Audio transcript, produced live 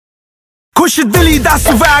खुशदिली दा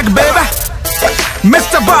स्वैग बेबे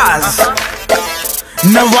mister Buzz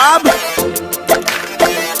Nawab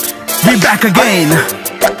we back again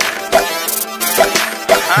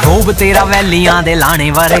रूप तेरा वैलियां दे लाने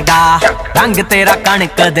वर्गा रंग तेरा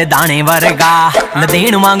कणक दे दाने वर्गा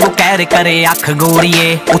लदेन वांगू कैर करे अख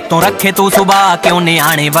गोरीए उत्तों रखे तू सुबह क्यों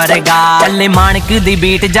न्याणे वर्गा अल्ले मानक दी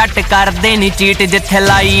बीट जट कर दे नी चीट जिथे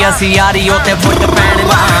लाई असी यारी ओते फुट पैण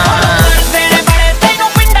ला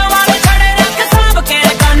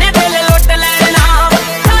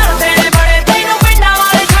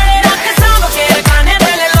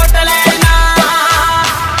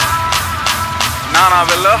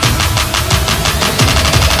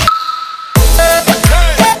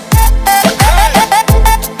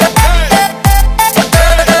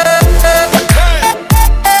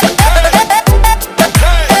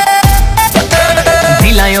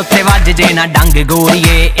उत्थे वज जे ना डंग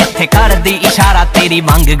गोरीए इत्थे कर दी इशारा तेरी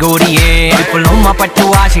मंग गोरीए डिप्लोमा पट्टू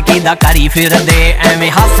आशिकी दा करी फिर दे एवें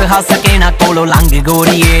हस हस के ना कोलो लंग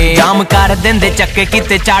गोरीए जाम कर देंदे चक्के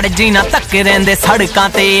किते चढ़ जी ना तक रेंदे सड़कां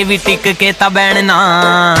ते भी टिक के ता बैणना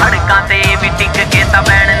सड़कां ते भी टिक के ता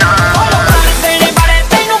बैणना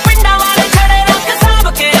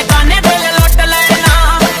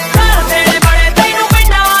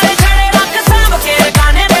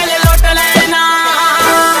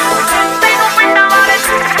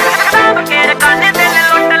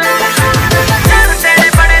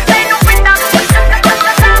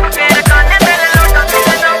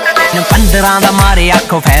दा मारे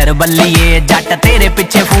आखो फैर बल्लीए जट तेरे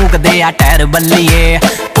पिछे फूक दे आ टैर बल्लीए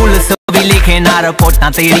पुलिस भी लिखे ना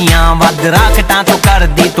रिपोर्टां तेरियां वध राखटां तू कर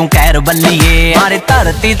दी तू कैर बल्लीए मारे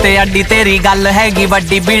धरती ते अड्डी तेरी गल हैगी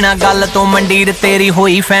वड्डी बिना गल तो मंडीर तेरी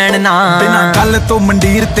होई फैन ना बिना गल तो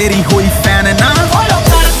मंडीर तेरी होई फैन ना